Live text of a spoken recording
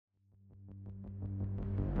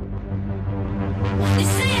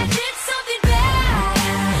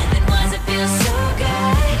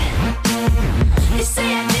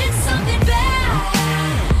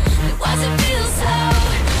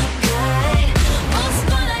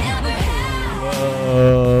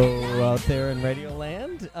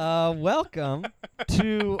Welcome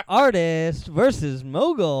to Artist versus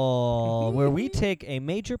Mogul, where we take a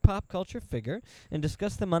major pop culture figure and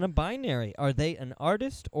discuss them on a binary. Are they an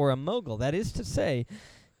artist or a mogul? That is to say,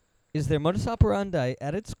 is their modus operandi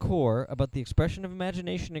at its core about the expression of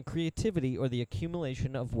imagination and creativity or the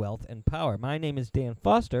accumulation of wealth and power? My name is Dan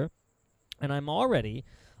Foster, and I'm already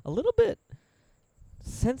a little bit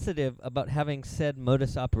sensitive about having said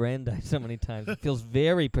modus operandi so many times. It feels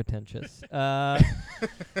very pretentious.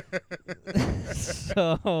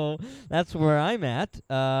 So that's where I'm at.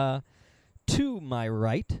 To my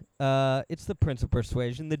right, it's the Prince of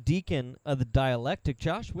Persuasion, the Deacon of the Dialectic,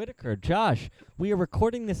 Josh Whitaker. Josh, we are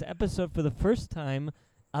recording this episode for the first time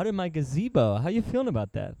out in my gazebo. How you feeling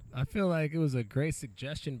about that? I feel like it was a great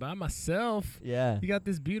suggestion by myself. Yeah. You got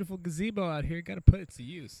this beautiful gazebo out here. Got to put it to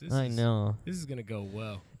use. I know. This is going to go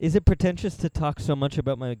well. Is it pretentious to talk so much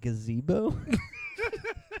about my gazebo?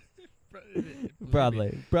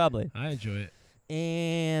 Probably. I enjoy it.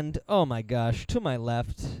 And, oh my gosh, to my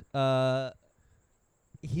left,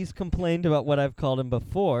 he's complained about what I've called him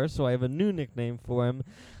before, so I have a new nickname for him.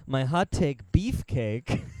 My hot take,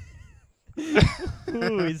 Beefcake.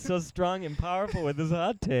 Ooh, he's so strong and powerful with his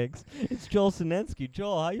hot takes. It's Joel Sinensky.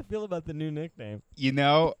 Joel, how you feel about the new nickname? You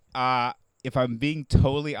know, if I'm being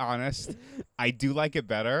totally honest, I do like it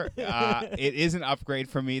better. It is an upgrade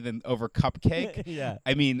for me than over Cupcake. Yeah.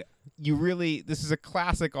 I mean, this is a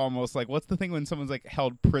classic almost. Like, what's the thing when someone's like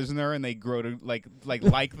held prisoner and they grow to like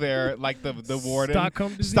their like the warden?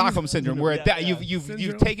 Stockholm syndrome. Where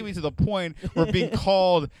you've taken me to the point where being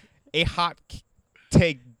called a hot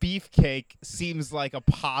take Beefcake seems like a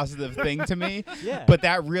positive thing to me. Yeah. But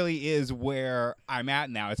that really is where I'm at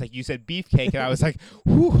now. It's like you said Beefcake, and I was like,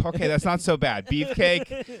 whew, okay, that's not so bad.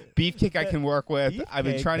 Beefcake I can work with. Beefcake, I've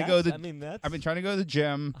been trying to go to I've been trying to go to the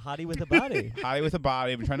gym. Hottie with a body. Hottie with a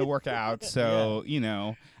body. I've been trying to work out. So, you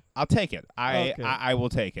know, I'll take it. I will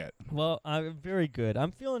take it. Well, very good.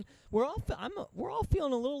 I'm feeling we're all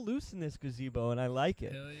feeling a little loose in this gazebo, and I like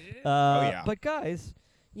it. Hell yeah. Oh, yeah. But guys,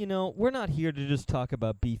 you know, we're not here to just talk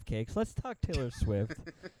about beefcakes. Let's talk Taylor Swift.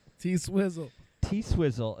 T-Swizzle,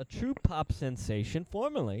 a true pop sensation,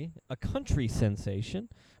 formerly a country sensation,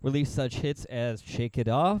 released such hits as Shake It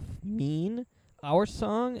Off, Mean, Our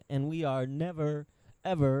Song, and We Are Never,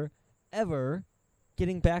 Ever, Ever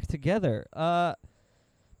Getting Back Together.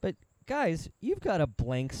 But guys, you've got a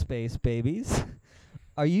blank space, babies.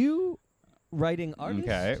 Are you writing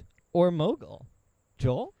artist or mogul?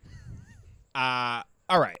 Joel?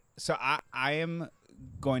 All right, so I am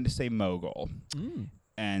going to say mogul.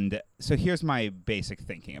 And so here's my basic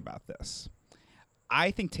thinking about this.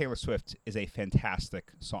 I think Taylor Swift is a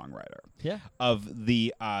fantastic songwriter. Yeah. Of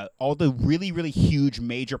the all the really, really huge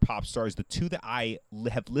major pop stars, the two that I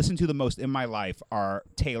have listened to the most in my life are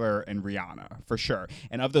Taylor and Rihanna, for sure.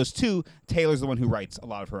 And of those two, Taylor's the one who writes a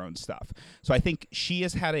lot of her own stuff. So I think she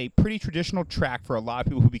has had a pretty traditional track for a lot of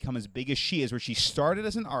people who become as big as she is, where she started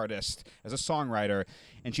as an artist, as a songwriter,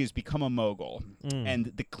 and she has become a mogul. And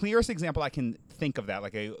the clearest example I can think of that,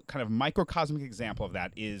 like a kind of microcosmic example of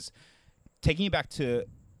that, is taking you back to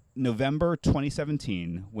November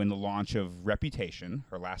 2017, when the launch of Reputation,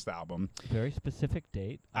 her last album. Very specific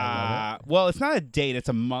date. I love it. Well, it's not a date; it's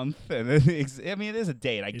a month. And I mean, it is a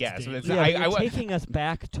date, I guess. But you're taking us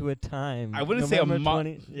back to a time. I wouldn't say a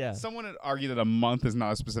month. Yeah. Someone would argue that a month is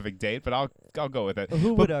not a specific date, but I'll go with it.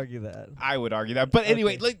 Who would argue that? I would argue that. But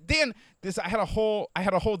anyway, like Dan, I had a whole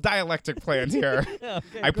dialectic planned here.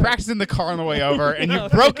 I practiced in the car on the way over, and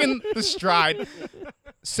you've broken the stride.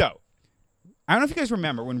 So, I don't know if you guys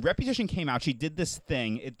remember when Reputation came out, she did this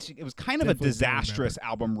thing. It was kind of a disastrous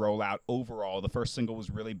album rollout overall. The first single was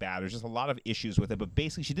really bad. There's just a lot of issues with it. But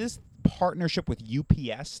basically, she did this partnership with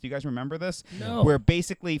UPS. Do you guys remember this? No. Where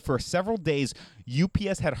basically for several days,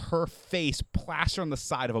 UPS had her face plastered on the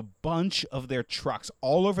side of a bunch of their trucks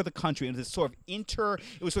all over the country. And it was this sort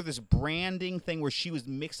of this branding thing where she was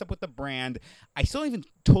mixed up with the brand. I still don't even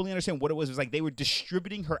totally understand what it was. It was like they were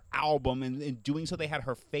distributing her album, and in doing so, they had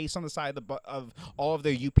her face on the side of all of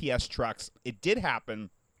their UPS trucks. It did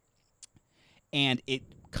happen, and it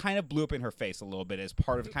kind of blew up in her face a little bit as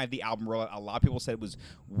part of kind of the album rollout. A lot of people said it was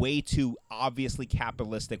way too obviously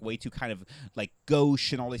capitalistic, way too kind of like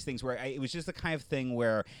gauche and all these things, where it was just the kind of thing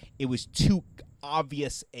where it was too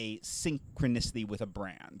obvious a synchronicity with a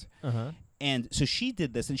brand. And so she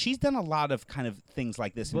did this, and she's done a lot of kind of things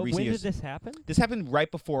like this in recent years. When did this happen? This happened right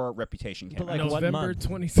before Reputation came out. November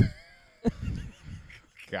 27th.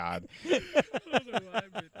 God. I don't know why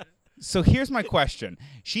I did that. So here's my question.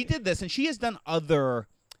 She did this, and she has done other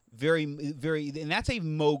and that's a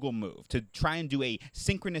mogul move to try and do a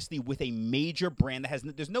synchronicity with a major brand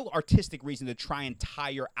that there's no artistic reason to try and tie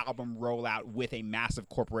your album rollout with a massive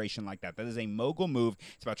corporation like that. That is a mogul move.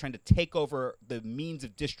 It's about trying to take over the means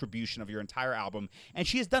of distribution of your entire album. And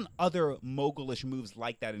she has done other mogulish moves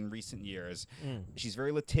like that in recent years. She's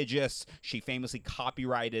very litigious. She famously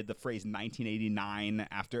copyrighted the phrase 1989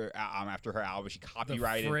 after her album. She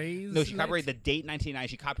copyrighted she copyrighted the date 1989.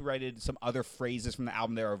 She copyrighted some other phrases from the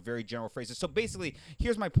album. There are very general phrases. So basically,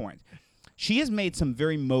 here's my point. She has made some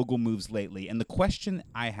very mogul moves lately, and the question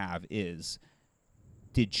I have is,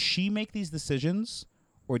 did she make these decisions,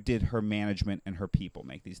 or did her management and her people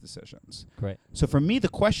make these decisions? Great. So for me, the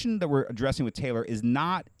question that we're addressing with Taylor is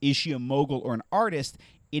not, is she a mogul or an artist?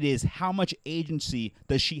 It is, how much agency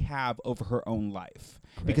does she have over her own life?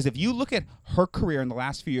 Great. Because if you look at her career in the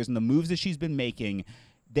last few years and the moves that she's been making,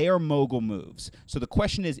 they are mogul moves. So the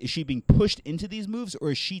question is she being pushed into these moves,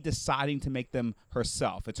 or is she deciding to make them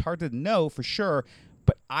herself? It's hard to know for sure,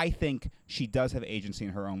 but I think she does have agency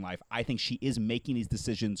in her own life. I think she is making these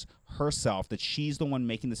decisions herself, that she's the one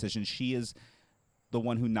making decisions. She is the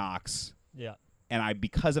one who knocks. Yeah. And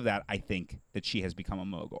because of that, I think that she has become a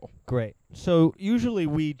mogul. Great. So usually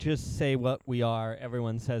we just say what we are,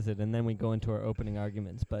 everyone says it, and then we go into our opening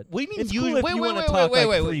arguments. But what do you mean it's cool if you want to talk like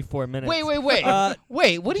 3-4 minutes. Wait.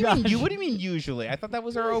 Wait, what do you mean? What do you mean usually? I thought that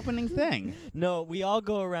was our opening thing. No, we all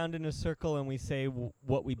go around in a circle and we say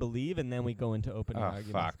what we believe, and then we go into opening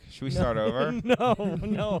arguments. Fuck. Should we start over?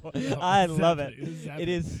 No. I love it. It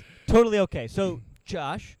is totally okay. So,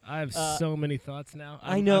 Josh, I have so many thoughts now.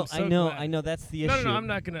 I know. That's the issue. No. I'm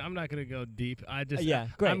not gonna go deep.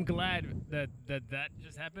 Great. I'm glad that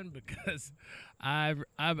just happened, because I'm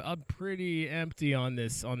pretty empty on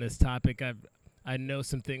this topic. I know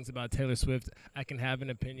some things about Taylor Swift. I can have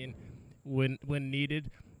an opinion when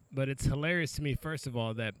needed, but it's hilarious to me, first of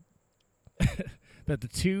all, that that the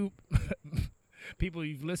two people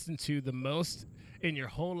you've listened to the most in your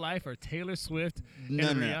whole life are Taylor Swift and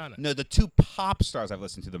Rihanna. No, the two pop stars I've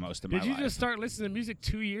listened to the most in my life. Did you just start listening to music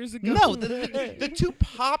 2 years ago? No, the two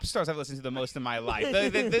pop stars I've listened to the most in my life.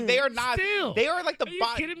 They are not. Still. They are like the. Are you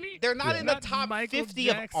kidding me? They're not in the top Michael 50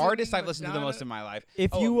 Jackson, of artists I've listened to the Madonna. most in my life.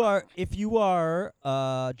 If you are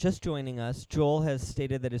just joining us, Joel has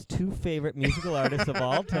stated that his two favorite musical artists of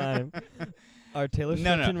all time are Taylor Swift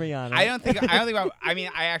and Rihanna. I don't think about. I mean,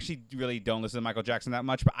 I actually really don't listen to Michael Jackson that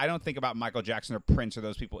much, but I don't think about Michael Jackson or Prince or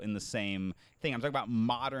those people in the same thing. I'm talking about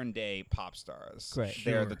modern day pop stars. Great.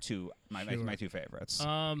 They're the two my two favorites.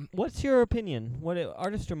 What's your opinion? What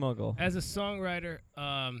artist or mogul? As a songwriter,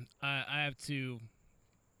 I have to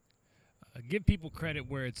give people credit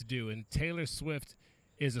where it's due, and Taylor Swift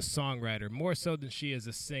is a songwriter more so than she is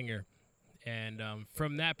a singer, and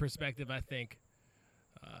from that perspective, I think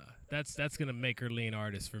that's gonna make her lean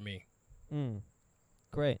artist for me.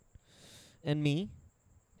 Great. And me,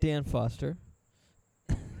 Dan Foster.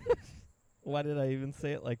 Why did I even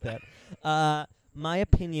say it like that? My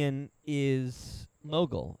opinion is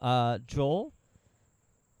mogul. Joel,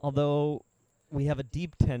 although we have a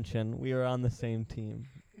deep tension, we are on the same team.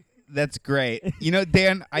 That's great. You know,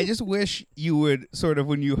 Dan, I just wish you would sort of,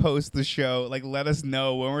 when you host the show, like, let us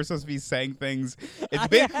know when we're supposed to be saying things.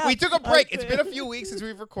 We took a break. It's been a few weeks since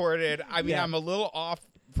we've recorded. I mean, I'm a little off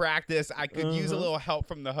practice. I could use a little help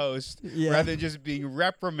from the host rather than just being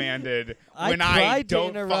reprimanded when I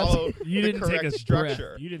don't follow the correct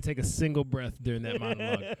structure. You didn't take a single breath during that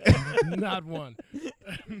monologue. Not one.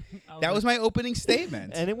 That was my opening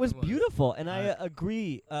statement. And it was beautiful, and I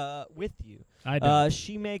agree with you. I do.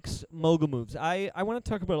 She makes mogul moves. I want to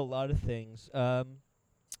talk about a lot of things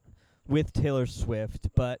with Taylor Swift,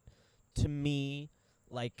 but to me,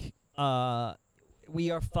 like, we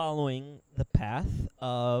are following the path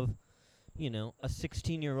of, a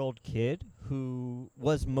 16-year-old kid who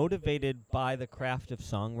was motivated by the craft of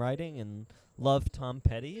songwriting and loved Tom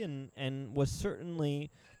Petty and was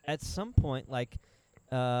certainly at some point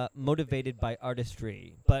motivated by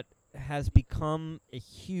artistry, but has become a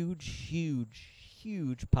huge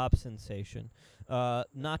pop sensation.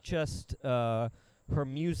 Not just her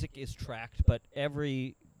music is tracked, but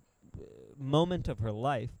every moment of her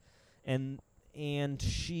life. And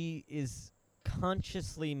she is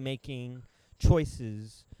consciously making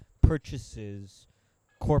choices, purchases,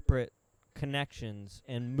 corporate connections,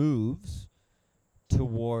 and moves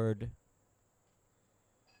toward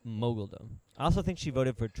moguldom. I also think she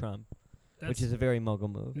voted for Trump, which is a very mogul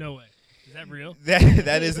move. No way. Is that real?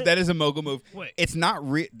 that is a mogul move. Wait. It's not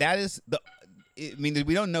real. That is the. I mean,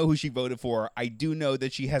 we don't know who she voted for. I do know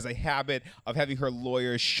that she has a habit of having her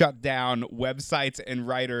lawyers shut down websites and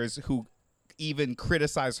writers who even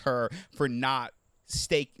criticize her for not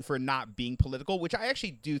stake for not being political, which I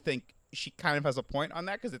actually do think she kind of has a point on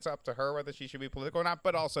that because it's up to her whether she should be political or not.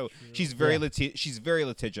 But also, she's very she's very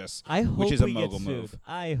litigious, I hope which is a we mogul get sued. move.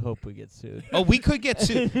 I hope we get sued. Oh, we could get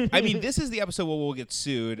sued. I mean, this is the episode where we'll get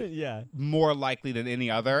sued Yeah. more likely than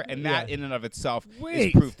any other, and that Yeah. in and of itself is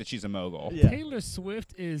Wait. proof that she's a mogul. Yeah. Taylor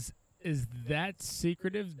Swift is that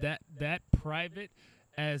secretive, that private,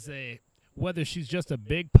 as a whether she's just a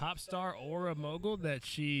big pop star or a mogul, that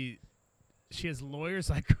she has lawyers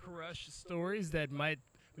like crush stories that might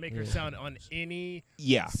make her sound on any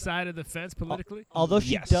Yeah. side of the fence politically. Although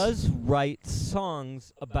she Yes. does write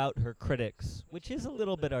songs about her critics, which is a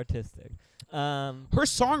little bit artistic. Her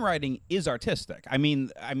songwriting is artistic. I mean,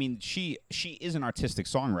 she is an artistic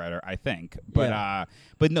songwriter, I think. But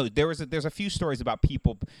but no, there's a few stories about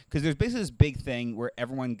people because there's basically this big thing where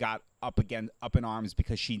everyone got up in arms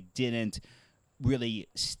because she didn't really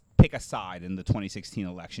pick a side in the 2016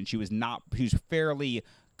 election. She was fairly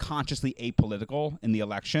consciously apolitical in the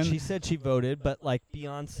election. She said she voted, but like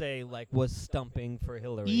Beyonce was stumping for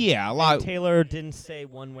Hillary. Yeah, a lot. And Taylor didn't say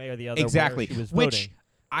one way or the other Exactly. where she was Which voting.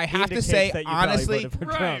 I have to say, Indicates that you probably honestly, voted for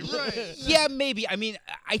Right, Trump. right. yeah, maybe. I mean,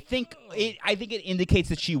 I think it indicates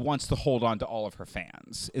that she wants to hold on to all of her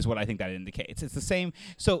fans. Is what I think that indicates. It's the same.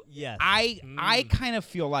 So Yes. I kind of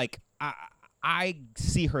feel like I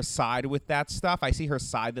see her side with that stuff. I see her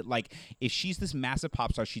side that, like, if she's this massive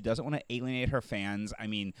pop star, she doesn't want to alienate her fans. I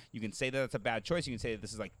mean, you can say that that's a bad choice. You can say that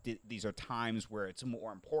this is like these are times where it's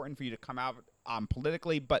more important for you to come out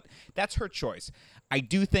politically, but that's her choice. I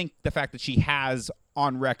do think the fact that she has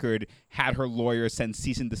on record had her lawyers send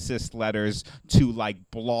cease and desist letters to like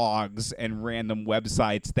blogs and random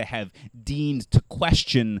websites that have deemed to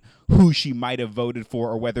question who she might have voted for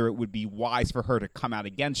or whether it would be wise for her to come out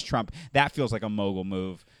against Trump. That feels like a mogul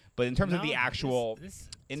move. But in terms of the actual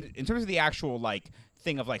in terms of the actual like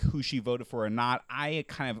thing of like who she voted for or not, I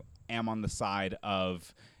kind of am on the side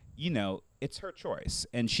of, you know, it's her choice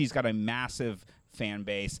and she's got a massive fan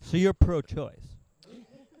base. So you're pro-choice.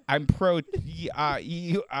 I'm pro. Yeah.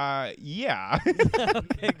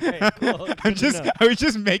 Okay, great, cool. I was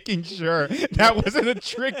just making sure that wasn't a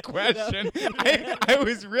trick question. I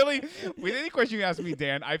was really with any question you ask me,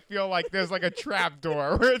 Dan. I feel like there's like a trap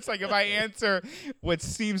door where it's like if I answer what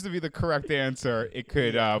seems to be the correct answer, it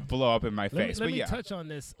could blow up in my face. Let But me yeah, touch on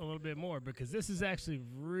this a little bit more because this is actually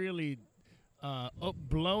really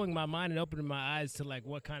blowing my mind and opening my eyes to like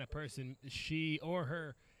what kind of person she or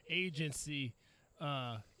her agency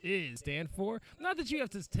stand for. Not that you have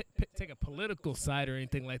to take a political side or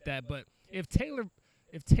anything like that, but if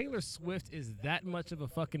Taylor Swift is that much of a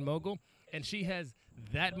fucking mogul and she has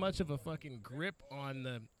that much of a fucking grip on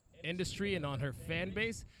the industry and on her fan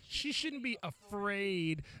base, she shouldn't be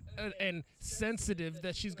afraid and sensitive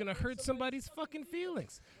that she's gonna hurt somebody's fucking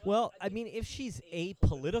feelings. Well, I mean, if she's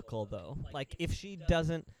apolitical, though, like if she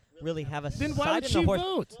doesn't really have a Then side why would in she the horse.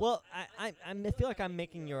 vote? Well, I feel like I'm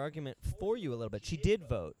making your argument for you a little bit. She did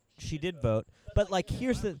vote. But like,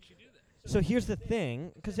 here's the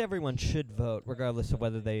thing, because everyone should vote regardless of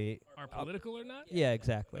whether they Are political or not? Yeah,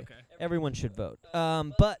 exactly. Okay. Everyone should vote.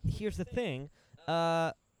 But here's the thing,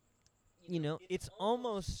 you know, it's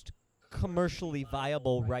almost commercially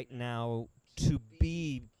viable right now to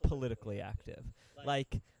be politically active.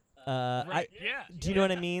 Like, Right. Yeah. do you know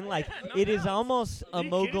what I mean? Like, it is almost a Are you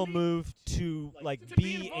mogul kidding me? move to like To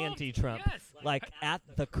be involved. anti-Trump. Yes. Like at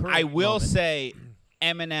the current. I will moment. say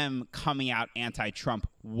Eminem coming out anti-Trump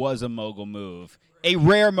was a mogul move. A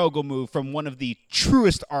rare mogul move from one of the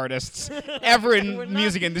truest artists ever in We're not-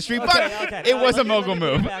 music industry, Okay, but okay. it was a Let me mogul get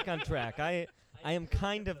move. Back on track. I am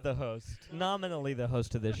kind of the host, nominally the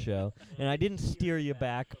host of this show, and I didn't steer you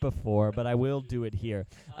back before, but I will do it here.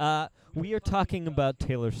 We are talking about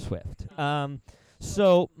Taylor Swift.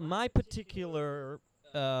 So my particular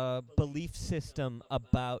belief system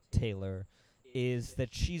about Taylor is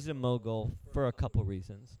that she's a mogul for a couple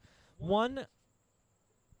reasons. One,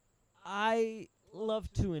 I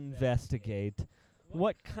love to investigate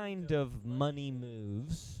what kind of money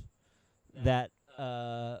moves that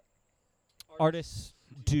artists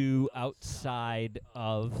do outside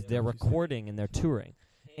of their recording and their touring.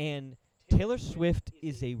 And Taylor Swift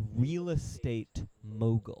is a real estate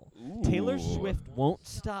mogul. Taylor Swift won't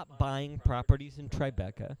stop buying properties in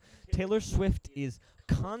Tribeca. Taylor Swift is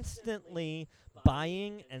constantly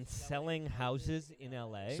buying and selling houses in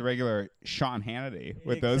L.A. It's a regular Sean Hannity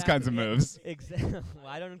with those kinds of moves. Exactly. Well,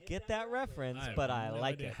 I don't get that reference, but I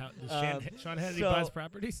like it. Sean Hannity so- buys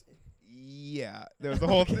properties? Yeah, there was the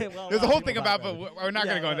whole Okay, thing. well, There's a a lot whole of thing people about, buy but properties. we're not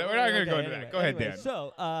going to go into. We're not going to go into anyway, that. Go ahead, anyway, Dan.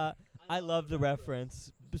 So, I love the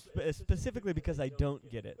reference specifically because I don't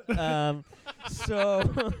get it.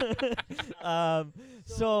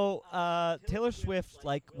 So, Taylor Swift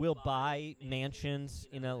will buy mansions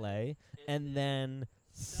in LA and then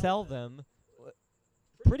sell them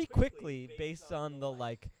pretty quickly based on the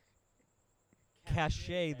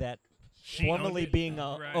cachet that She formerly owned it. being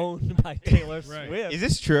Right. owned by Taylor Right. Swift. Is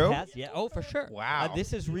this true? Yeah. Oh, for sure. Wow.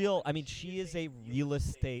 This is real. I mean, she is a real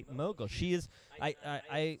estate mogul. She is. So she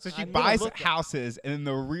I'm gonna buys look at- houses, and then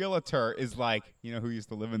the realtor is like, who used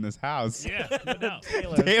to live in this house? Yeah, no doubt.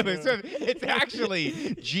 Taylor Swift. It's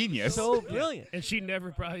actually genius. So brilliant. And she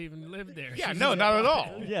never probably even lived there. Yeah, She's no, just- not at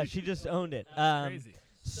all. Yeah, she just owned it. Crazy.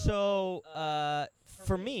 So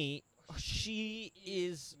for me, she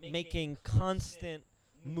is making constant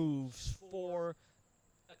moves for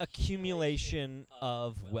accumulation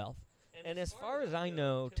of wealth. And as far as I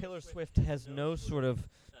know, Taylor Swift has no sort of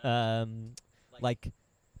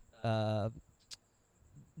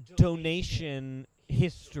donation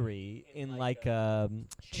history in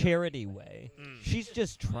charity way. She's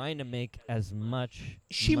just trying to make as much.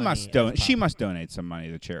 She money must as donate. She possible. must donate some money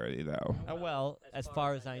to charity, though. Well, as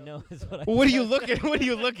far as I know, is what I. Well, what are you said. looking? What are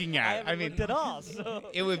you looking I at? haven't looked at all. So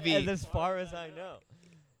it would be as far as I know.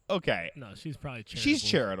 okay. No, she's probably charitable. She's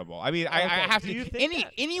charitable. I mean, I Okay, have do to. you think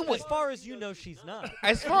that? Anyone, As far as you know, she's not.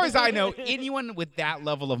 as far as I know, anyone with that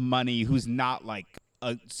level of money who's not like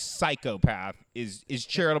a psychopath is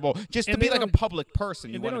charitable. Just to And be they like a don't- public person,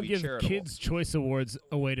 you And they want to don't be give charitable. Kids' Choice Awards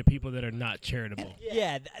away to people that are not charitable.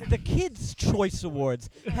 Yeah, the Kids' Choice Awards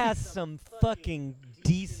has some fucking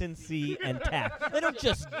decency and tact. They don't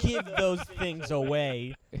just give those things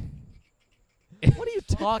away. What are you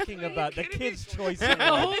talking about? The Kids' Choice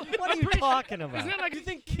Awards. What are you talking about? Isn't that You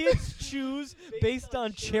think kids choose based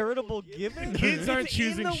on charitable giving? Kids aren't It's in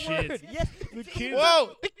choosing the shit. word. Yes, the kids.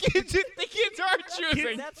 Whoa, the kids aren't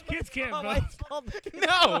choosing. That's what kids it's can't called. vote. It's called the Kids'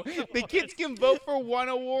 No, Choice the kids can vote for one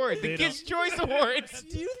award. The They Kids' Choice Awards.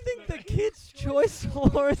 Do you think the Kids' Choice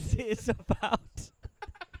Awards is about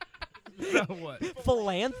What?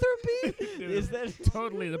 philanthropy? Is that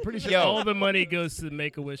Totally. They're pretty sure Yo. all the money goes to the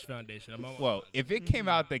Make-A-Wish Foundation. Whoa, if it came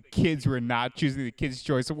out that kids were not choosing the Kids'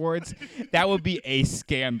 Choice Awards, that would be a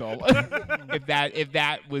scandal. if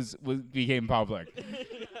that was became public.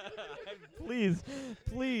 please?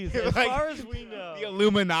 As Like, far as we know, The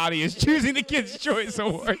Illuminati is choosing the Kids' Choice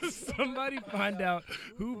Awards. Somebody find out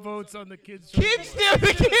who votes on the Kids' Choice Kids do.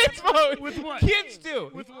 The kids vote. With what? Kids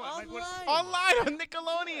do. With what? Like what? Online on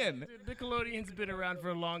Nickelodeon. Dude, Nickelodeon's been around for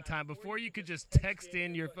a long time. Before you could just text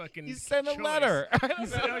in your fucking You send a choice. letter. I don't You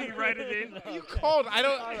know. know, you write it in. You called. I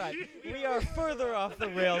don't. all right, we are further off the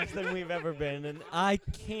rails than we've ever been, and I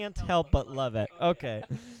can't help but love it. Okay,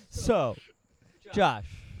 so, Josh,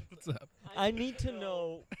 What's up? I need to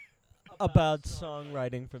know about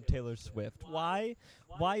songwriting from Taylor Swift. Why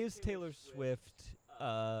is Taylor Swift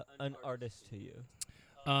an artist to you?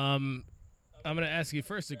 I'm gonna ask you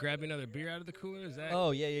first to grab me another beer out of the cooler. Is that?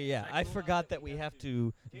 Oh yeah. I forgot that we have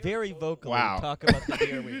to very vocally Wow. talk about the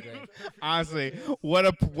beer we drink. Honestly, what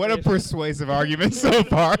a persuasive argument so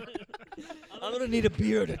far. I'm gonna need a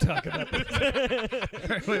beer to talk about this.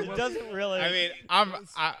 It doesn't really. I mean,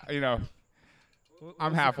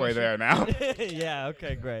 I'm halfway there now. yeah.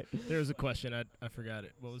 Okay. Great. There was a question. I forgot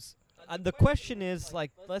it. What was? The question is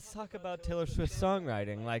let's talk about Taylor Swift's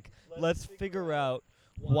songwriting. Let's figure out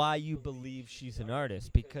why you believe she's an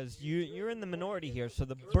artist, because you're in the minority here, so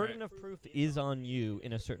the burden of proof is on you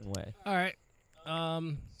in a certain way. All right.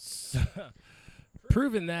 So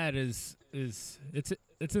proving that is it's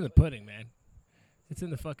in the pudding, man. It's in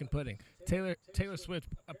the fucking pudding. Taylor Swift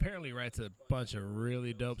apparently writes a bunch of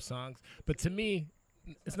really dope songs, but to me,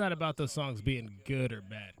 it's not about those songs being good or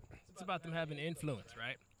bad. It's about them having influence,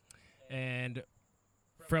 right? And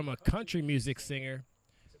from a country music singer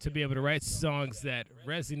to be able to write songs that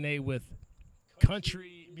resonate with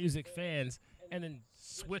country music fans, and then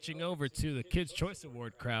switching over to the Kids' Choice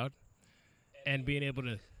Award crowd and being able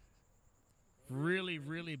to really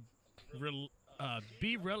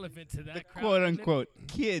be relevant to that crowd. "Quote unquote"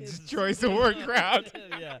 Kids' Choice Award crowd.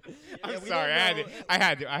 yeah. I'm Yeah, we sorry. don't know. I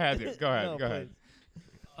had to. Go ahead. No, Go ahead.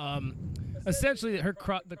 Essentially,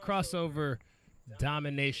 the crossover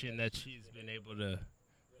domination that she's been able to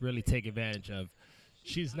really take advantage of.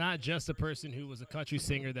 She's not just a person who was a country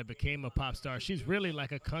singer that became a pop star. She's really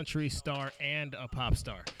like a country star and a pop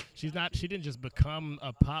star. She didn't just become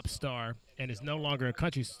a pop star and is no longer a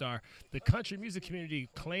country star. The country music community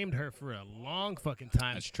claimed her for a long fucking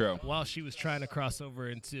time. That's true. While she was trying to cross over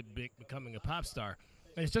into becoming a pop star.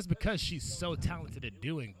 And it's just because she's so talented at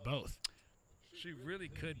doing both. She really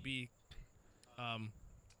could be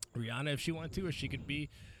Rihanna if she wanted to, or she could be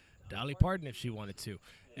Dolly Parton if she wanted to.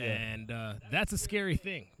 And that's a scary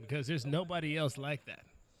thing because there's nobody else like that.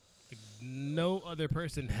 No other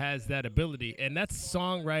person has that ability, and that's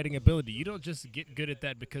songwriting ability. You don't just get good at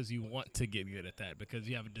that because you want to get good at that, because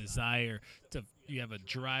you have a desire you have a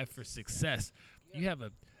drive for success. You have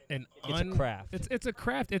it's a craft. It's a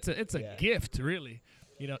craft. It's a gift, really.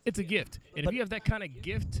 It's a gift. And if you have that kind of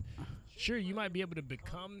gift, sure, you might be able to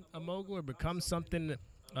become a mogul or become something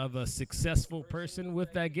of a successful person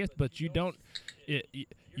with that gift, but you don't.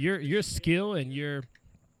 Your skill and your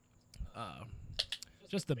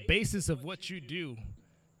just the basis of what you do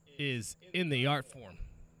is in the art form,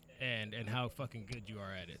 and how fucking good you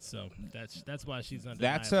are at it. So that's why she's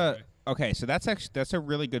undeniable. Okay. So that's a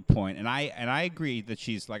really good point, and I agree that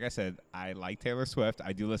she's, like I said, I like Taylor Swift.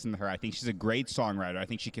 I do listen to her. I think she's a great songwriter. I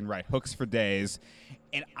think she can write hooks for days,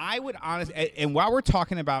 and I would honestly. And while we're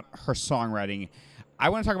talking about her songwriting, I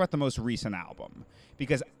want to talk about the most recent album.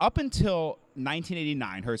 Because up until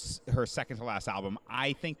 1989, her second to last album,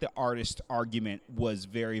 I think the artist argument was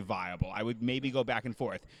very viable. I would maybe go back and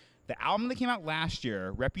forth. The album that came out last year,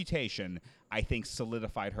 Reputation, I think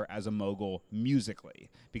solidified her as a mogul musically.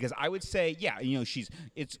 Because I would say,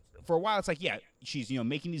 for a while it's like, she's,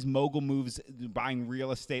 making these mogul moves, buying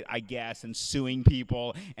real estate, I guess, and suing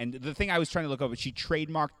people. And the thing I was trying to look up, she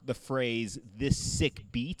trademarked the phrase, "this sick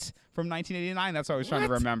beat" from 1989. That's what I was trying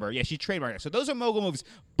to remember. Yeah, she trademarked it. So those are mogul moves.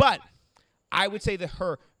 But I would say that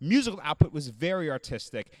her musical output was very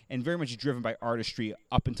artistic and very much driven by artistry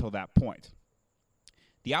up until that point.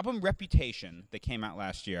 The album Reputation that came out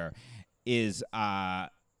last year is an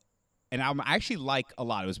album I actually like a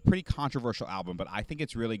lot. It was a pretty controversial album, but I think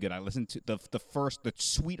it's really good. I listened to the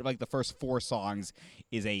suite of the first 4 songs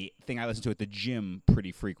is a thing I listen to at the gym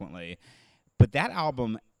pretty frequently. But that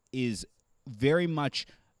album is very much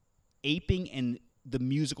aping and the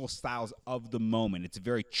musical styles of the moment. It's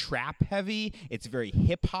very trap heavy. It's very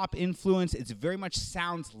hip hop influenced. It's very much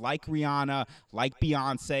sounds like Rihanna, like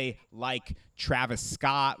Beyonce, like Travis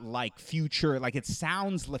Scott, like Future. Like it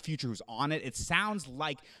sounds like Future who's on it. It sounds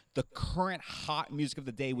like the current hot music of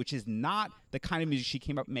the day, which is not the kind of music she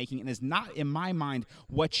came up making and is not, in my mind,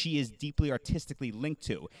 what she is deeply artistically linked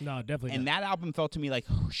to. No, definitely And not. that album felt to me like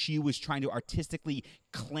she was trying to artistically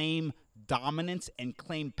claim dominance and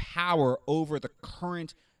claim power over the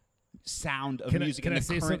current sound of music and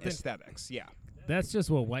the current aesthetics. Yeah. That's just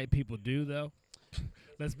what white people do, though.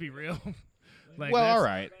 Let's be real. All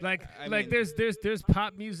right. There's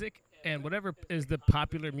pop music and whatever is the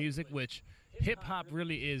popular music, which hip hop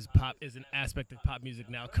really is pop, is an aspect of pop music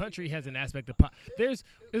now. Country has an aspect of pop.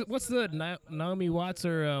 What's the Naomi Watts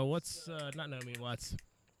or not Naomi Watts,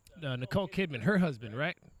 Nicole Kidman, her husband,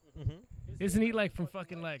 right? Mm-hmm. Isn't he like from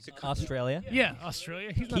fucking like Australia? Yeah,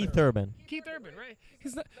 Australia. He's Keith Urban. Keith Urban, right?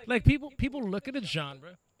 He's not like people look at a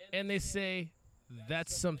genre and they say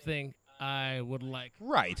that's something I would like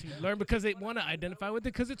to learn because they want to identify with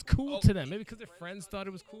it because it's cool to them. Maybe because their friends thought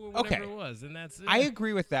it was cool or whatever it was, and that's. I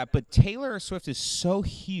agree with that, but Taylor Swift is so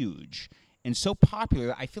huge and so popular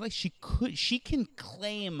that I feel like she can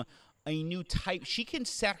claim a new type. She can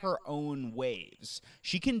set her own waves.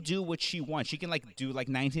 She can do what she wants. She can do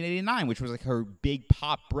 1989, which was like her big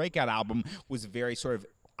pop breakout album, was very sort of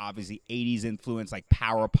obviously 80s influence, like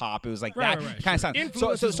power pop. It was like that kind of sound.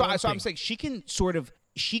 So I'm saying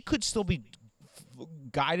she could still be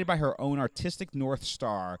guided by her own artistic North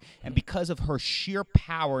Star, and because of her sheer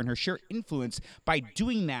power and her sheer influence, by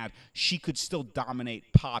doing that, she could still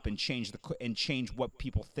dominate pop and change what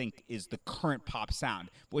people think is the current pop sound.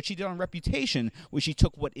 What she did on Reputation was she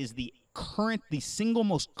took what is the single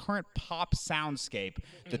most current pop soundscape,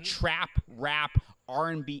 the trap, rap,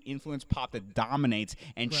 R&B influenced pop that dominates,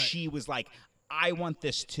 and she was like, I want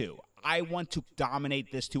this too. I want to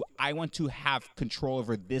dominate this too. I want to have control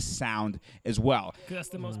over this sound as well. Because that's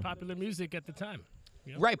the most popular music at the time.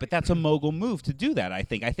 You know? Right, but that's a mogul move to do that. I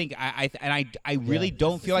think I really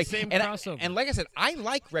don't feel like same crossover. And like I said, I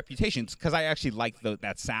like Reputations because I actually like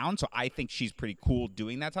that sound. So I think she's pretty cool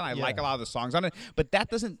doing that sound. I like a lot of the songs on it, but that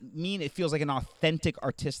doesn't mean it feels like an authentic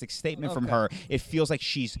artistic statement from her. It feels like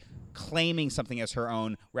she's claiming something as her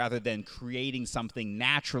own rather than creating something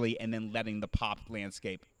naturally and then letting the pop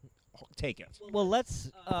landscape take it. Well, let's.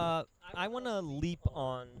 I want to leap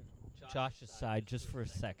on Josh's side just for a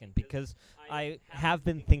second because I have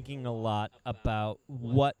been thinking a lot about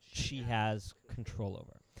what she has control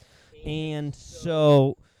over, and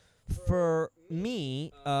so for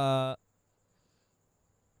me, oh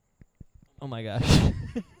my gosh,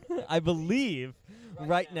 I believe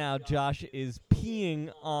right now Josh is peeing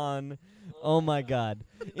on. Oh my God.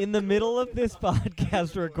 In the middle of this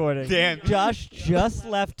podcast recording, Dan. Josh just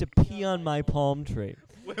left to pee on my palm tree.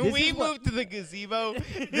 When we moved to the gazebo,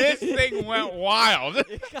 this thing went wild.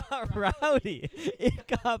 It got rowdy. It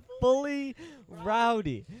got fully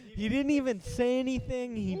rowdy. He didn't even say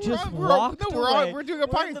anything. He just walked away. We're doing a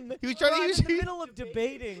party. He was trying to use in the middle of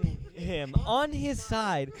debating him on his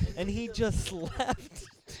side, and he just left.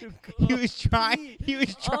 He was trying.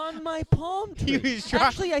 On my palm tree. He was trying.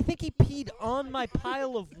 Actually, I think he peed on my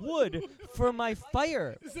pile of wood for my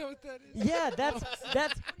fire. Is that what that is? Yeah, that's.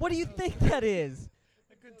 What do you think that is?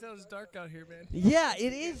 I couldn't tell. It's dark out here, man. Yeah,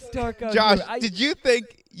 it is dark out Josh, here. did you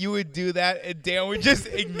think you would do that and Dan would just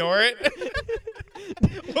ignore it?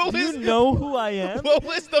 Do you know who I am? What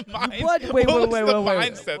was the mind? What? Wait,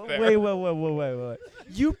 mindset there? Wait.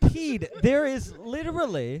 You peed. There is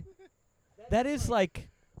literally, that is like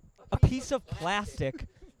a piece of plastic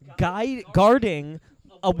guarding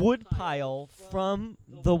a wood pile from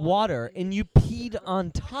the water, and you peed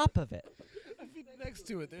on top of it. I peed next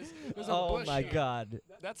to it. There's a bush. Oh my here. God.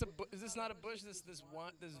 That's is this not a bush? This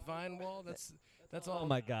vine wall. That's all. Oh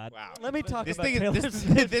my God. Wow. Let me talk This about thing, Taylor is,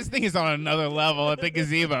 Swift. this thing is on another level at the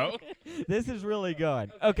gazebo. This is really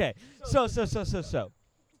going. Okay, so.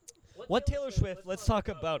 What Taylor Swift, let's talk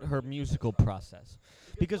about her musical process.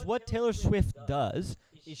 Because what Taylor Swift does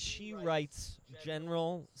is she writes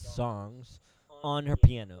general songs on her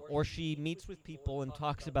piano, or she meets with people and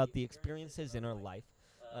talks about the experiences in her life.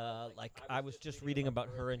 Like I was just reading about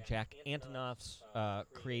her and Jack Antonoff's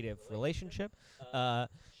creative relationship. They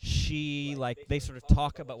sort of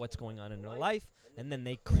talk about what's going on in her life, and then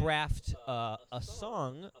they craft a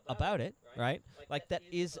song about it, right? Like that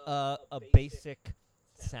is a basic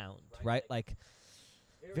sound, right? Like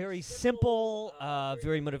very simple,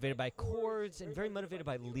 very motivated by chords, and very motivated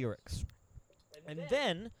by lyrics. And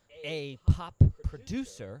then a pop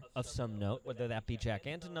producer of some note, whether that be Jack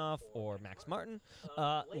Antonoff or Max Martin,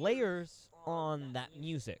 layers on that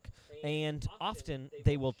music. And often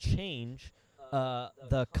they will change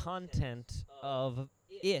the content of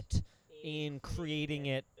it in creating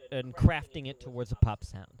it and crafting it towards a pop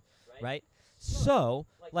sound, right? So,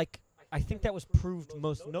 like, I think that was proved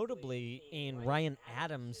most notably in Ryan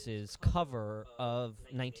Adams's cover of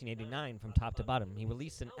 1989 from top to bottom. He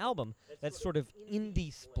released an album that sort of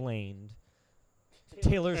indie-splained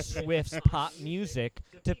Taylor Swift's pop music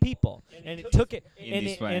to people, and it took it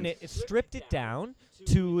and it stripped it down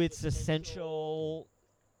to its essential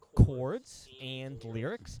chords and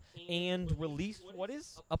lyrics, and released what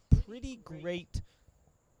is a pretty great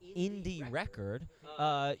indie record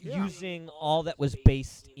using all that was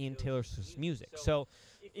based in Taylor Swift's music. So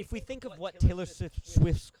if we think of what Taylor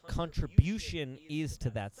Swift's contribution is to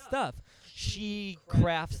that stuff, she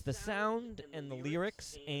crafts the sound and the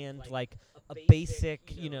lyrics and like a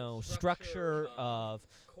basic, structure of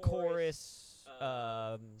chorus,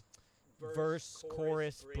 verse,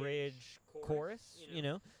 chorus, bridge, chorus,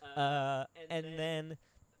 and then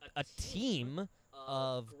a team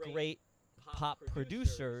of great pop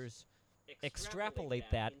producers extrapolate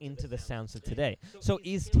that into the sounds of today. So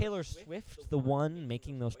is Taylor Swift the one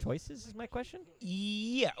making those choices, is my question?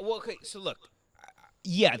 Yeah. Well, okay, so look.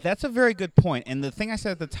 Yeah, that's a very good point. And the thing I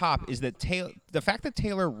said at the top is that the fact that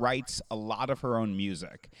Taylor writes a lot of her own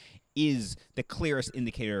music is the clearest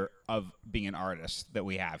indicator of being an artist that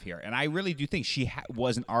we have here. And I really do think she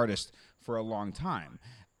was an artist for a long time.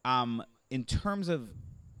 In terms of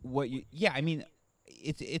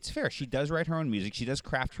it's fair. She does write her own music. She does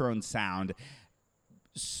craft her own sound.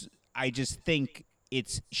 I just think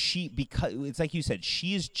because it's like you said,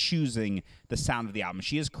 she is choosing the sound of the album.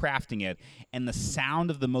 She is crafting it, and the sound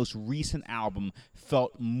of the most recent album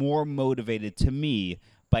felt more motivated to me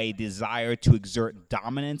by a desire to exert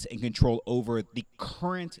dominance and control over the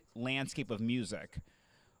current landscape of music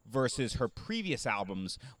versus her previous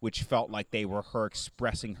albums, which felt like they were her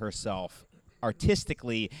expressing herself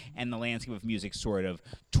artistically, and the landscape of music sort of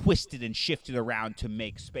twisted and shifted around to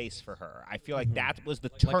make space for her. I feel like that was the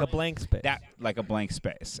turn. Like a blank space. Like a blank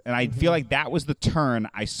space. And I feel like that was the turn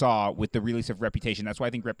I saw with the release of Reputation. That's why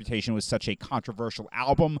I think Reputation was such a controversial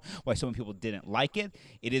album, why so many people didn't like it.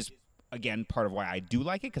 It is, again, part of why I do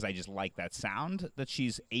like it, because I just like that sound that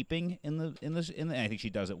she's aping and I think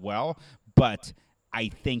she does it well. But I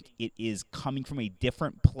think it is coming from a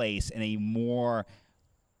different place and a more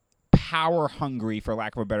power hungry, for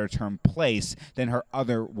lack of a better term, place than her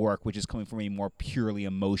other work, which is coming from a more purely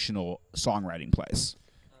emotional songwriting place.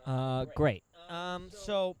 Great.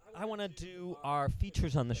 So I want to do our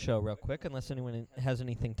features on the show real quick, unless anyone has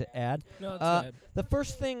anything to add. No, it's good. The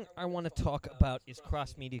first thing I want to talk about is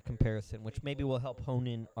cross-media comparison, which maybe will help hone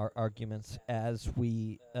in our arguments as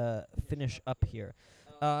we finish up here.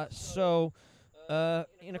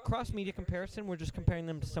 In a cross-media comparison, we're just comparing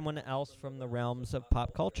them to someone else from the realms of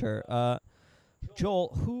pop culture. Joel,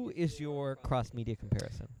 who is your cross-media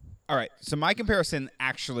comparison? All right, so my comparison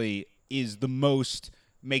actually is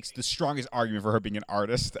makes the strongest argument for her being an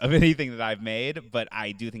artist of anything that I've made, but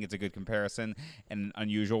I do think it's a good comparison and an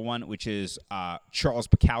unusual one, which is Charles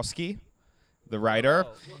Bukowski, the writer.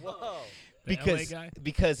 Whoa. The LA guy?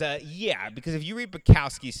 Because if you read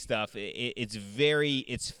Bukowski's stuff,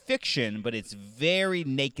 it's fiction, but it's very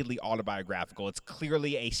nakedly autobiographical. It's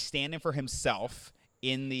clearly a stand-in for himself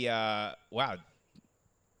in the wow.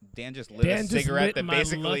 Dan just lit a cigarette that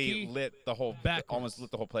basically almost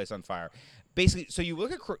lit the whole place on fire. Basically, so you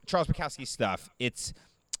look at Charles Bukowski's stuff, it's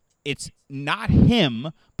not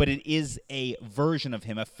him, but it is a version of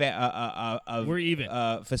him. We're even.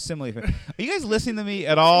 Facsimile. Are you guys listening to me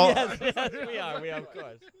at all? Yes, we are. We are, of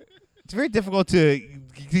course. It's very difficult to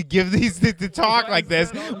give these to talk like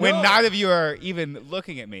this when neither of you are even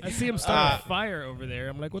looking at me. I see him starting a fire over there.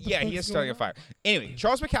 I'm like, what the fuck? Yeah, he is starting a fire. Anyway,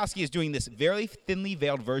 Charles Bukowski is doing this very thinly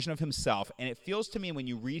veiled version of himself, and it feels to me when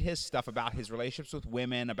you read his stuff about his relationships with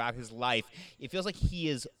women, about his life, it feels like he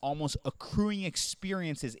is almost accruing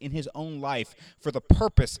experiences in his own life for the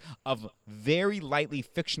purpose of very lightly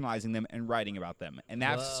fictionalizing them and writing about them. And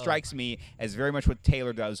that strikes me as very much what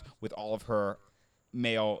Taylor does with all of her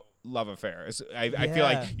male love affairs. I feel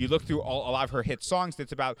like you look through a lot of her hit songs.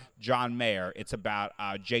 It's about John Mayer. It's about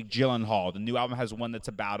Jake Gyllenhaal. The new album has one that's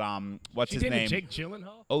about what's his name? Jake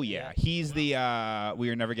Gyllenhaal. Oh yeah, he's the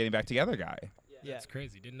We Are Never Getting Back Together guy. Yeah. That's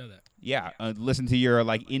crazy. Didn't know that. Yeah, listen to your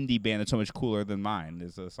indie band that's so much cooler than mine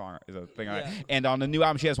is a thing. And on the new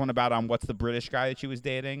album, she has one about what's the British guy that she was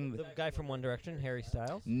dating? The guy from One Direction, Harry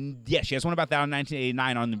Styles. Yeah, she has one about that in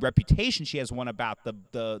 1989. On Reputation, she has one about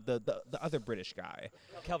the other British guy.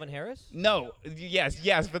 Calvin Harris? No,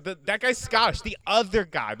 yes, but that guy's Scottish. The other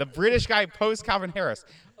guy, the British guy post Calvin Harris.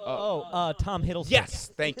 Tom Hiddleston.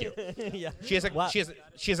 Yes, thank you. Yeah. She has a Wow. she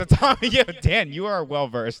has a Tom. Yeah, Dan, you are well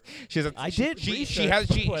versed. She has a. I did She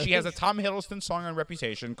research she has a Tom Hiddleston song on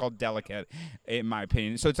Reputation called "Delicate," in my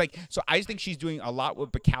opinion. So it's I just think she's doing a lot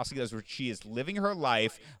what Bukowski does, where she is living her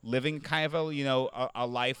life, living kind of a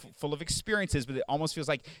life full of experiences, but it almost feels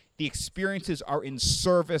like the experiences are in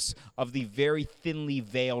service of the very thinly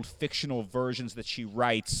veiled fictional versions that she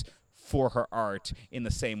writes for her art in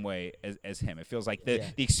the same way as him. It feels like the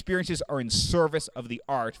experiences are in service of the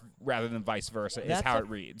art rather than vice versa, is how it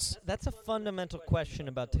reads. That's a fundamental question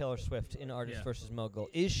about Taylor Swift in Artist versus Mogul.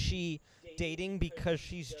 Is she dating because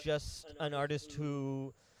she's just an artist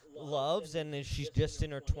who loves and she's just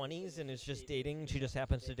in her 20s and is just dating? She just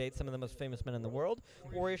happens to date some of the most famous men in the world?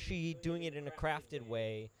 Or is she doing it in a crafted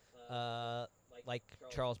way like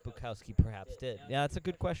Charles Bukowski perhaps did? Yeah, that's a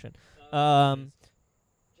good question.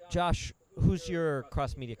 Josh, who's your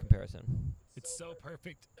cross-media comparison? It's so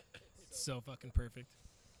perfect. It's so fucking perfect.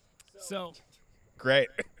 So, Great.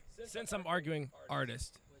 since I'm arguing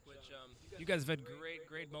artist, which you guys have had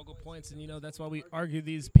great mogul points, and that's why we argue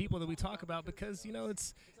these people that we talk about, because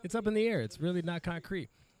it's up in the air. It's really not concrete.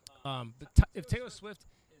 But if Taylor Swift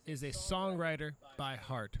is a songwriter by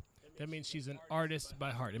heart, that means she's an artist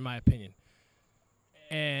by heart, in my opinion.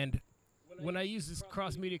 And when I use this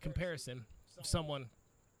cross-media comparison of someone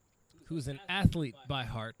who's an athlete by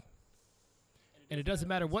heart, and it doesn't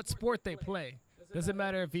matter what sport they play, doesn't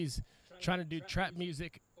matter if he's trying to do trap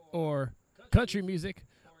music or country music,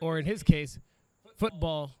 or in his case,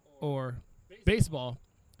 football or baseball.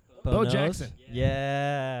 Bo Jackson.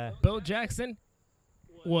 Yeah. Bo Jackson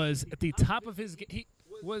was at the top of his he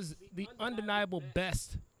was the undeniable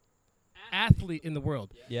best athlete in the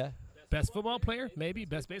world. Yeah. Best football player, maybe.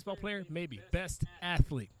 Best baseball player, maybe. Best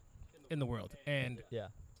athlete in the world. And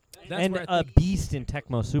that's and where I a think beast in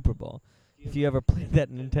Tecmo Super Bowl. If you ever played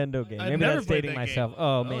that Nintendo game. I've Maybe never that's played dating that myself. game.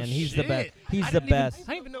 Oh, man, he's the best. shit. He's I the didn't best. I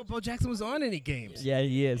didn't even know Bo Jackson was on any games. Yeah,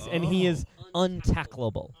 he is. And he is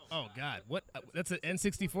untackleable. Oh, God. What? That's an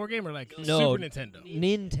N64 game or like No, Super Nintendo?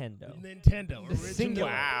 Nintendo. Nintendo. The Original. singular.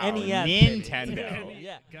 Wow. NES. Nintendo.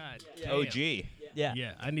 Yeah. God. OG. Yeah.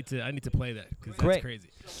 Yeah, I need to play that because Great. that's crazy.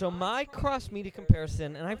 So my cross-media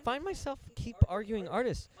comparison, and I find myself keep arguing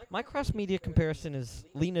artists. My cross-media comparison is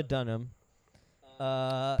Lena Dunham.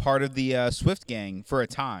 Part of the Swift gang for a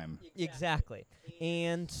time. Exactly.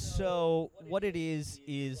 And so what it is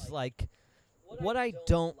like what I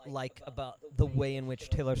don't like about the way in which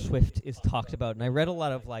Taylor Swift is talked about, and I read a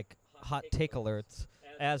lot of hot take alerts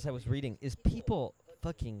as I was reading, is people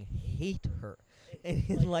fucking hate her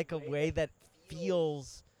in a way that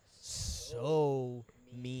feels so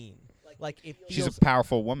mean. Like it She's feels. a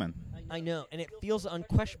powerful woman. I know, and it feels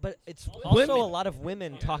unquestioned, but it's Women. also a lot of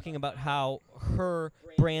women talking about how her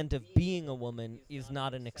brand of being a woman is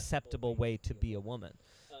not an acceptable way to be a woman.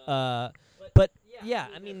 But yeah,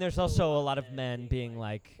 I mean, there's also a lot of men being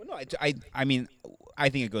like, Well, no, I mean, I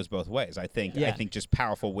think it goes both ways. I think Yeah. just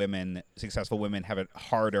powerful women, successful women have it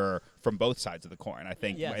harder from both sides of the coin. I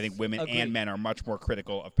think Yes, women agreed. and men are much more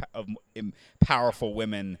critical of powerful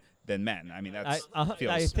women than men. I mean, that's I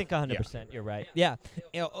think 100% you're right. Yeah.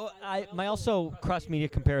 My also cross-media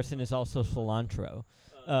comparison is also cilantro.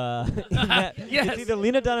 Yes. It's either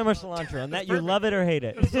Lena Dunham or cilantro, and that you love it or hate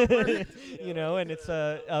it. And it's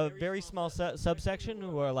a very small subsection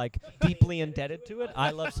who are like deeply indebted to it.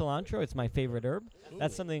 I love cilantro; it's my favorite herb.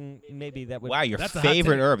 That's something maybe that would. Wow, your That's a hot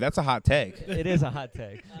favorite take. herb. That's a hot take. It is a hot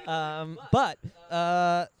take.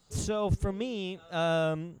 So for me,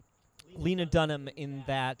 Lena Dunham in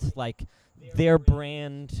that like their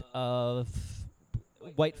brand of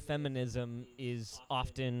white feminism is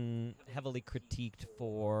often heavily critiqued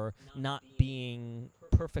for not being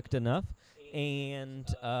perfect enough and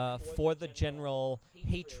for the general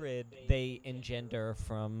hatred they engender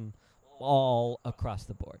from all across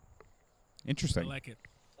the board. I Interesting. like it.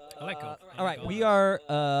 I like it. All right, we are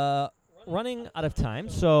running out of time,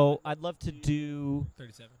 so I'd love to do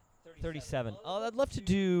 37. 37. I'd love to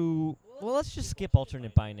do. Well, let's just skip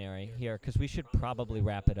alternate binary here because we should probably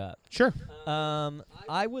wrap it up. Sure.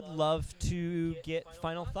 I would love to get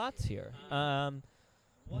final thoughts here.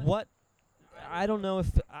 What I don't know if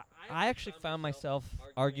I actually found myself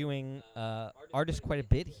arguing artists quite a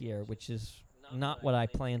bit here, which is not what I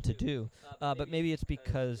plan to do. But maybe it's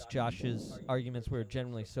because Josh's arguments were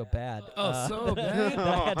generally so bad. Oh, so that bad.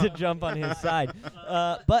 I had to jump on his side.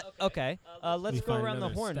 But okay, let's We go find around the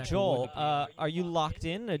another horn. stack of Joel, wood to are you locked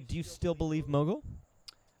in? Do you still believe Mogul?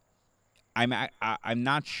 I'm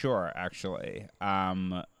not sure actually,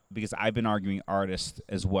 because I've been arguing artist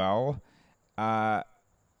as well. I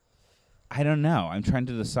don't know. I'm trying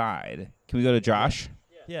to decide. Can we go to Josh?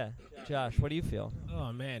 Yeah. Josh, what do you feel?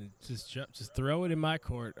 Oh man, just throw it in my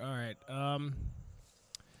court. All right.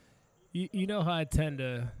 You know how I tend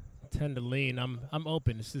to lean. I'm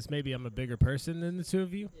open. It's just maybe I'm a bigger person than the two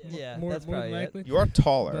of you. Yeah, more that's more probably it. likely. You're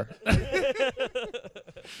taller.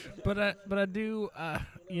 But I do.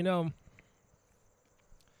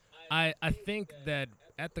 I think that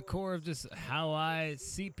at the core of just how I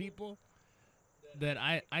see people, that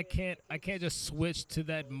I can't just switch to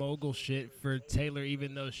that mogul shit for Taylor,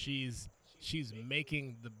 even though she's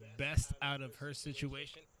making the best out of her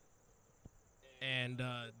situation. And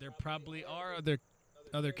there probably are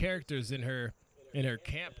other characters in her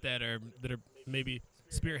camp that are maybe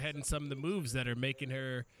spearheading some of the moves that are making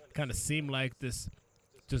her kind of seem like this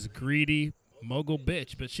just greedy mogul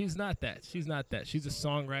bitch. But she's not that. She's not that. She's a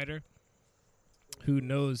songwriter who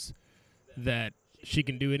knows that she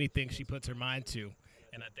can do anything she puts her mind to.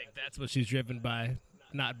 And I think that's what she's driven by,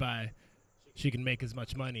 not by she can make as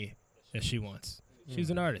much money as she wants.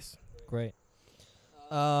 She's an artist. Great.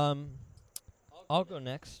 I'll go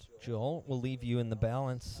next, Joel. We'll leave you in the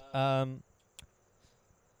balance.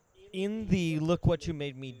 In the Look What You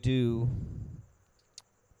Made Me Do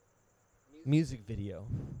music video,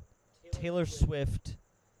 Taylor Swift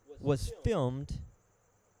was filmed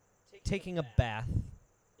taking a bath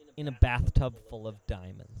in a bathtub full of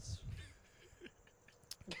diamonds.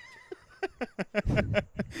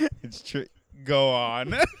 It's true. Go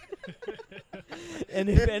on. And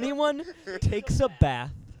if anyone takes a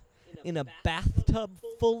bath in a bathtub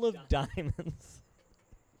full of diamonds,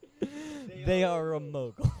 they are a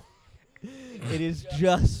mogul. It is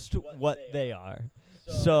just what they are.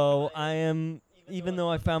 So I am, even though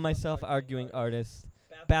I found myself arguing artists,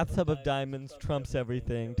 bathtub of diamonds trumps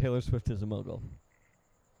everything. Taylor Swift is a mogul.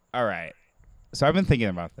 All right. So I've been thinking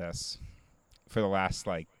about this for the last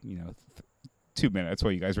 2 minutes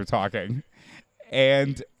while you guys were talking.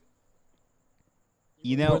 And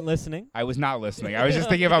you know, Weren't listening? I was not listening. I was just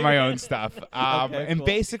thinking about my own stuff. Okay, and cool.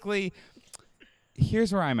 basically,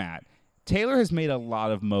 here's where I'm at. Taylor has made a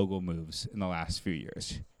lot of mogul moves in the last few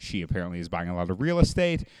years. She apparently is buying a lot of real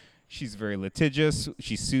estate. She's very litigious.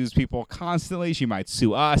 She sues people constantly. She might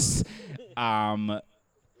sue us.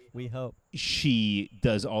 We hope. She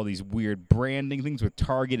does all these weird branding things with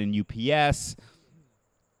Target and UPS.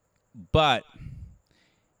 But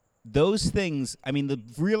those things, I mean, the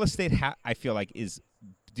real estate, I feel like, is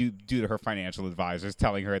due to her financial advisors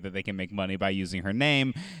telling her that they can make money by using her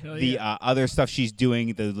name. Hell The yeah. other stuff she's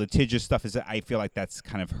doing, the litigious stuff, is I feel like that's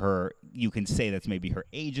kind of her. You can say that's maybe her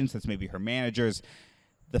agents, that's maybe her managers.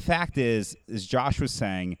 The fact is, as Josh was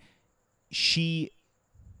saying, she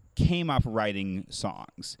came up writing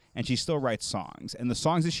songs, and she still writes songs. And the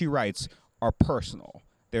songs that she writes are personal.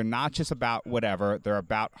 They're not just about whatever. They're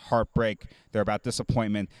about heartbreak. They're about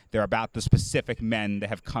disappointment. They're about the specific men that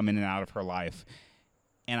have come in and out of her life.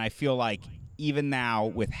 And I feel like even now,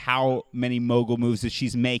 with how many mogul moves that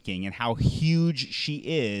she's making and how huge she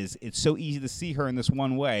is, it's so easy to see her in this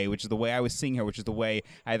one way, which is the way I was seeing her, which is the way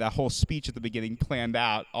I had that whole speech at the beginning planned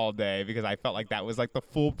out all day, because I felt like that was like the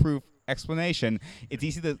foolproof explanation. It's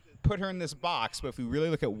easy to put her in this box, but if we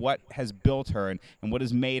really look at what has built her and what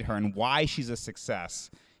has made her and why she's a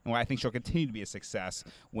success, and why I think she'll continue to be a success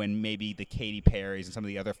when maybe the Katy Perrys and some of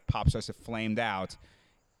the other pop stars have flamed out,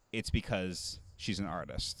 it's because she's an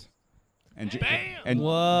artist. And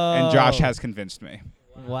Whoa. Josh has convinced me.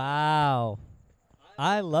 Wow.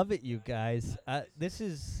 I love it, you guys. This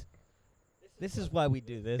is why we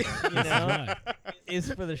do this, you know?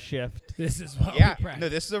 Is for the shift. This is what we practice. No,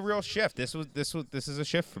 this is a real shift. This is a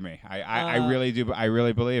shift for me. I really do. I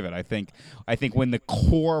really believe it. I think when the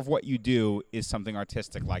core of what you do is something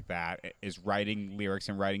artistic like that, is writing lyrics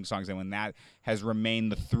and writing songs, and when that has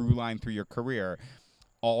remained the through line through your career,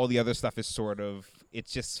 all the other stuff is sort of it's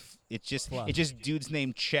just dudes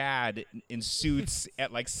named Chad in suits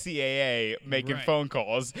at like CAA making phone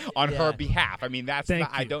calls on her behalf. I mean,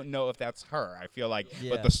 I don't know if that's her. I feel like,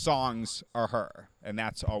 but the songs are her, and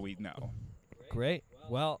that's all we know. Great.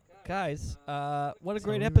 Well, guys, what a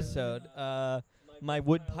great episode. My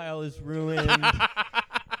wood pile is ruined.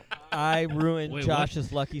 I ruined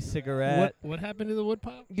Josh's lucky cigarette. What happened to the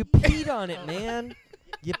woodpile? You peed on it, man.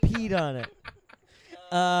 You peed on it.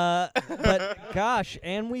 But gosh,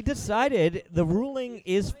 and we decided the ruling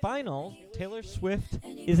is final. Taylor Swift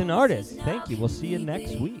is an artist. Thank you. We'll see you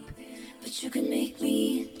next week. But you can make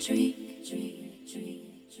me drink.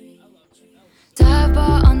 Dive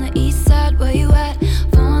bar on the east side, where you at?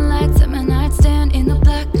 Phone lights at my nightstand in the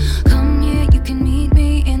black. Come here, you can meet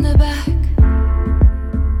me in the back.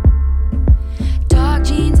 Dark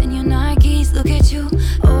jeans and your Nikes, look at you.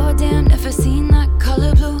 Oh damn, never seen that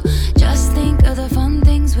color blue. Just think of the fun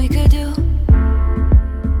things we could do.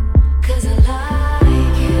 'Cause I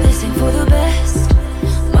like it. This ain't for the best.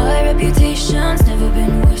 My reputation's never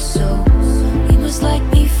been worse, so you must like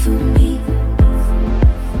me for me.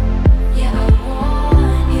 Yeah, I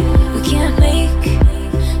want you. We can't make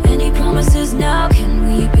any promises now, can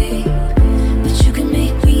we, babe? But you can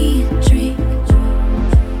make me dream.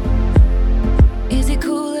 Is it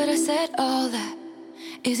cool that I said all that?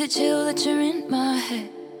 Is it chill that you're in my head?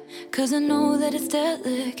 'Cause I know that it's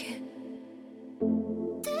delicate.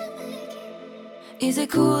 Is it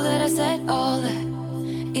cool that I said all that?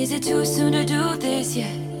 Is it too soon to do this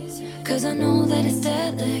yet? 'Cause I know that it's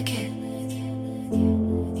delicate.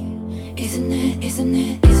 Isn't it, isn't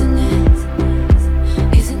it, isn't it?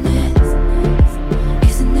 Isn't it?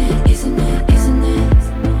 Isn't it, isn't it, isn't it?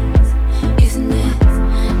 Isn't it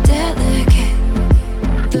delicate?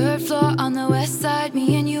 Third floor on the west side,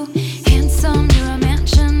 me and you. Handsome, you're a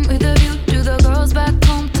mansion with a view. Do the girls back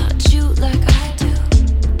home touch you like I do?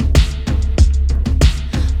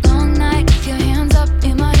 Long night, keep your hands up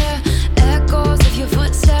in my hair. Echoes of your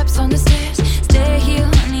footsteps on the stairs. Stay here,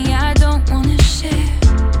 honey, I don't wanna share.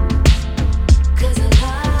 'Cause I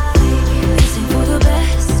like it. This ain't for the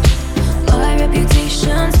best. My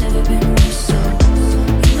reputation's never been worse, so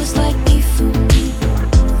you must like me for me.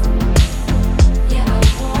 Yeah, I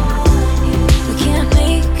want you. We can't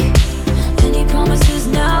make any promises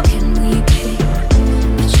now, can we, babe?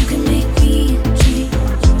 But you can make me dream.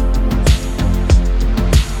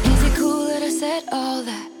 Is it cool that I said all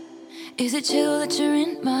that? Is it chill that you're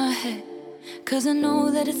in my head? 'Cause I know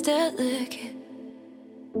that it's delicate.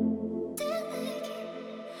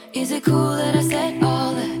 Is it cool that I said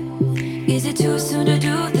all that? Is it too soon to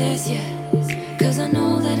do this yet? 'Cause I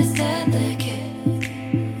know that it's delicate.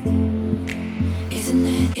 Isn't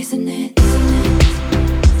it, isn't it, isn't it?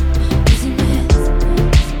 Isn't it?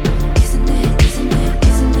 Isn't it, isn't it,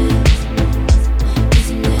 isn't it?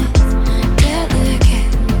 Isn't it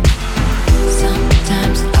delicate?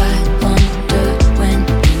 Sometimes I wonder when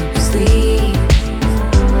you sleep,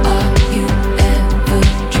 are you ever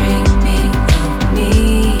dreaming of me?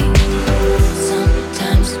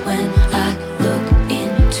 Sometimes when I look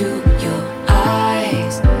into your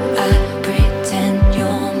eyes, I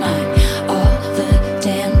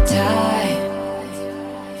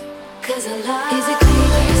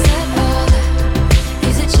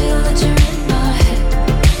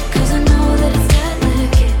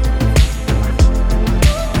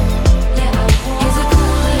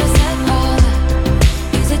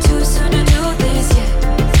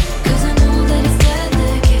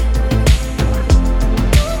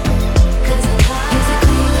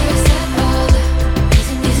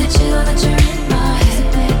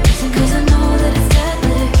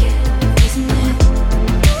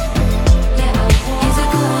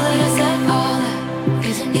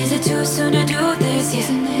Is it too soon to do this?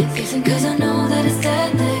 Isn't it? Cause I know